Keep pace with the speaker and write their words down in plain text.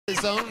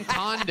his own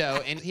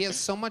condo, and he has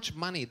so much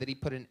money that he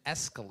put an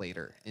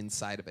escalator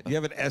inside of it. You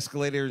have an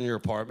escalator in your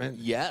apartment?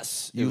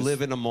 Yes. You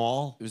live in a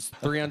mall? It was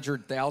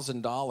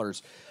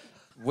 $300,000.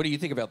 What do you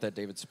think about that,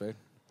 David Spade?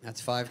 That's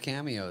 5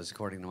 cameos,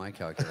 according to my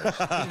calculation.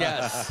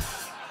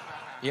 Yes.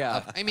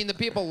 Yeah. I mean, the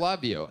people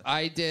love you.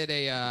 I did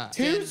a...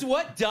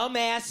 What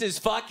dumbass is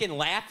fucking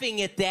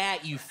laughing at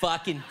that, you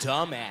fucking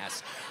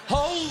dumbass?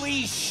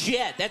 Holy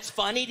shit, that's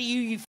funny to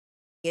you, you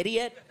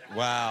idiot?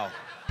 Wow.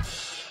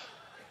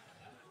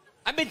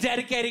 I've been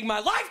dedicating my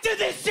life to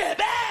this shit,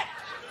 man!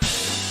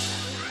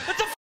 What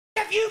the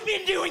have you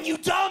been doing, you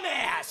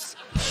dumbass?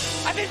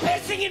 I've been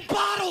pissing in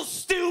bottles,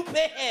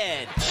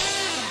 stupid!